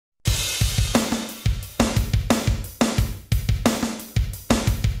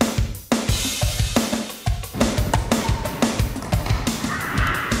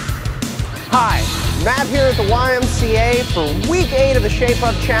Matt here at the YMCA for week 8 of the Shape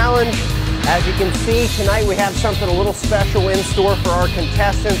Up Challenge. As you can see, tonight we have something a little special in store for our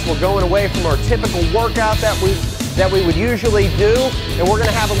contestants. We're going away from our typical workout that we would usually do, and we're going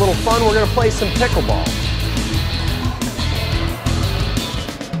to have a little fun. We're going to play some pickleball.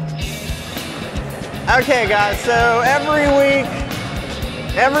 Okay guys, so every week,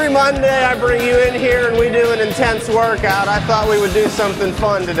 every Monday I bring you in here and we do an intense workout. I thought we would do something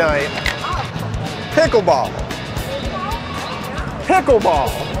fun tonight. Pickleball. Pickleball.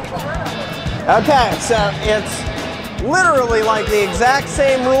 Okay, so it's literally like the exact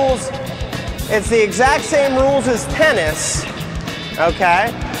same rules. It's the exact same rules as tennis,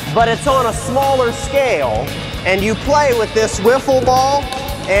 okay? But it's on a smaller scale, and you play with this wiffle ball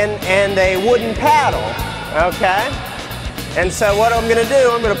and a wooden paddle, okay? And so what I'm gonna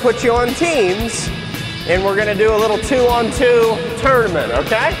do, I'm gonna put you on teams, and we're gonna do a little 2-on-2 tournament,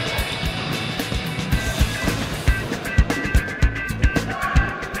 okay?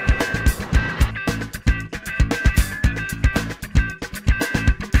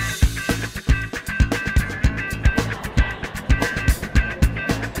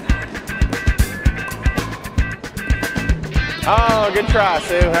 Oh, good try,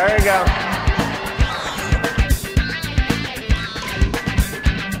 Sue. There you go.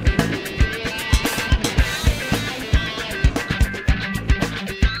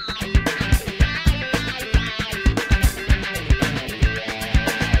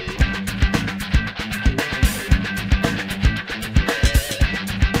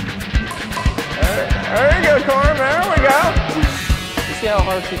 There you go, Carm. There we go. You see how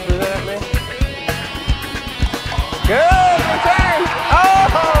hard she threw that at me? Good return!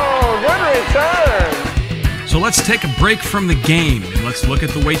 Oh, good return! So let's take a break from the game and let's look at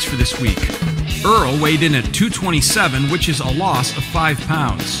the weights for this week. Earl weighed in at 227, which is a loss of 5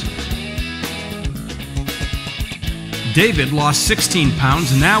 pounds. David lost 16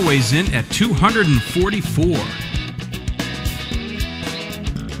 pounds and now weighs in at 244.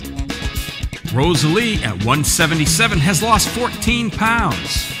 Rosalie at 177 has lost 14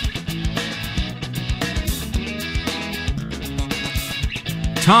 pounds.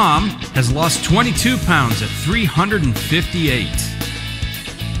 Tom has lost 22 pounds at 358.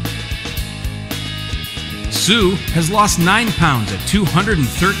 Sue has lost 9 pounds at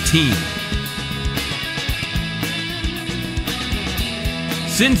 213.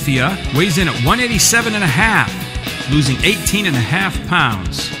 Cynthia weighs in at 187.5, losing 18.5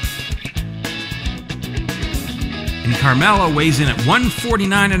 pounds. And Carmela weighs in at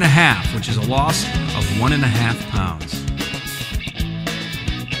 149.5, which is a loss of 1.5 pounds.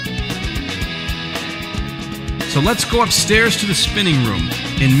 So let's go upstairs to the spinning room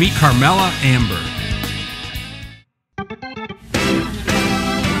and meet Carmela Amber.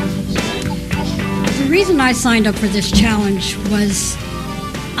 The reason I signed up for this challenge was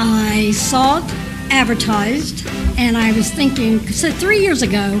I saw it advertised and I was thinking, so 3 years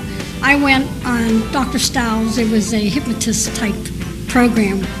ago I went on Dr. Stow's, it was a hypnotist type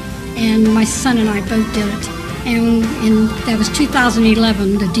program, and my son and I both did it. And that was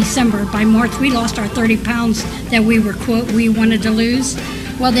 2011, the December. By March, we lost our 30 pounds that we wanted to lose.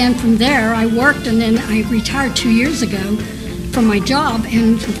 Well, then from there, I worked, and then I retired 2 years ago from my job,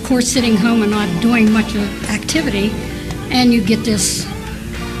 and of course, sitting home and not doing much activity, and you get this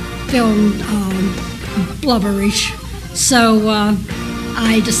feeling blubberish. So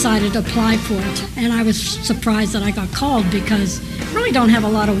I decided to apply for it, and I was surprised that I got called because I really don't have a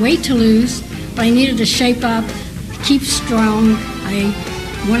lot of weight to lose. But I needed to shape up, keep strong. I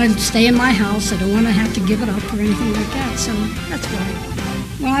wanted to stay in my house. I don't want to have to give it up or anything like that, so that's why.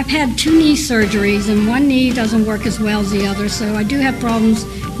 Well, I've had 2 knee surgeries, and one knee doesn't work as well as the other, so I do have problems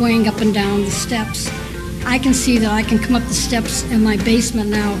going up and down the steps. I can see that I can come up the steps in my basement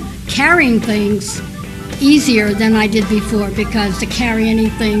now carrying things easier than I did before, because to carry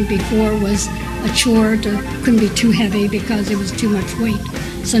anything before was a chore. Couldn't be too heavy because it was too much weight.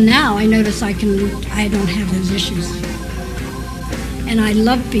 So now I notice I don't have those issues. And I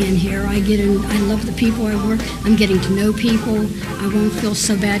love being here. I love the people I work. I'm getting to know people. I won't feel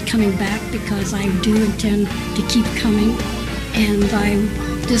so bad coming back because I do intend to keep coming. And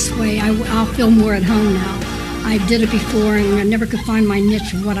this way I'll feel more at home now. I did it before and I never could find my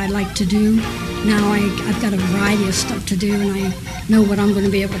niche of what I like to do. Now I've got a variety of stuff to do, and I know what I'm going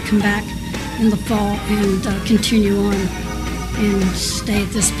to be able to come back in the fall and continue on and stay at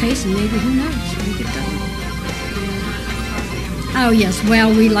this pace, and maybe, who knows, we'll get done. Oh yes,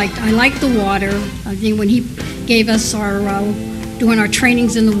 well, I liked the water. I think when he gave us our doing our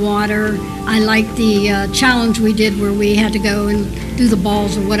trainings in the water. I like the challenge we did where we had to go and do the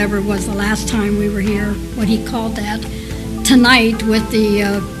balls or whatever it was the last time we were here, what he called that. Tonight with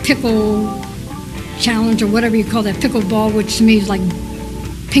the pickle challenge or whatever you call that, pickleball, which to me is like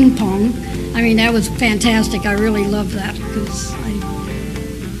ping pong. I mean, that was fantastic. I really love that because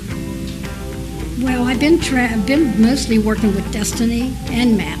I've been mostly working with Destiny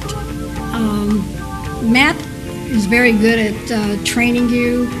and Matt. Matt is very good at training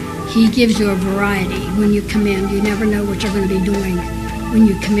you. He gives you a variety when you come in. You never know what you're going to be doing when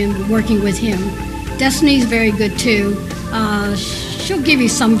you come in working with him. Destiny's very good too. She'll give you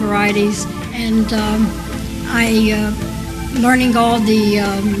some varieties, and learning all the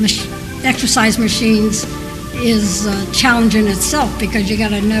exercise machines is a challenge in itself because you got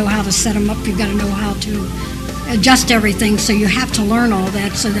to know how to set them up. You got to know how to adjust everything. So you have to learn all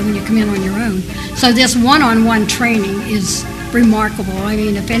that so that when you come in on your own. So this one-on-one training is remarkable. I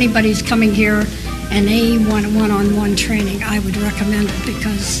mean, if anybody's coming here and they want one-on-one training, I would recommend it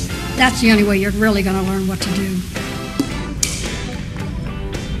because that's the only way you're really going to learn what to do.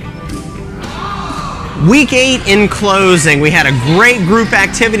 Week 8 in closing. We had a great group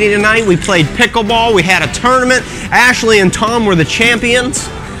activity tonight. We played pickleball. We had a tournament. Ashley and Tom were the champions.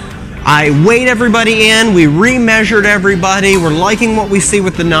 I weighed everybody in. We remeasured everybody. We're liking what we see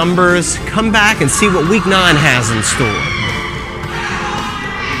with the numbers. Come back and see what week 9 has in store.